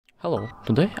Hello,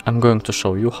 today I'm going to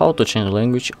show you how to change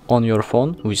language on your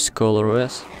phone with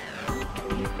ColorOS.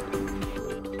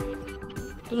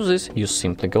 To do this, you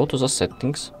simply go to the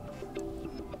settings,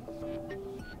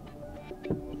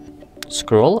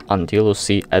 scroll until you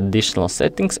see additional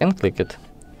settings and click it.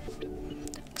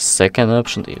 Second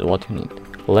option is what you need,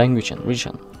 language and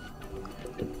region.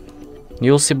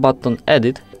 You'll see button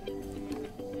edit,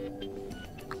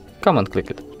 come and click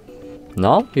it.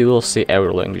 Now you will see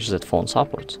every language that phone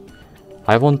supports.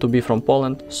 I want to be from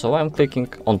Poland, so I'm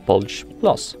clicking on Polish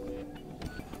plus.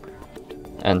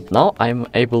 And now I'm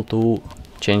able to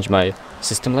change my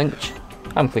system language.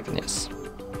 I'm clicking yes.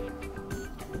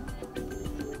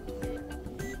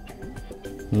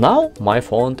 Now my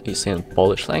phone is in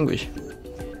Polish language.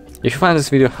 If you find this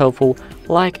video helpful,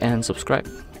 like and subscribe.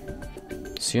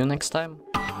 See you next time.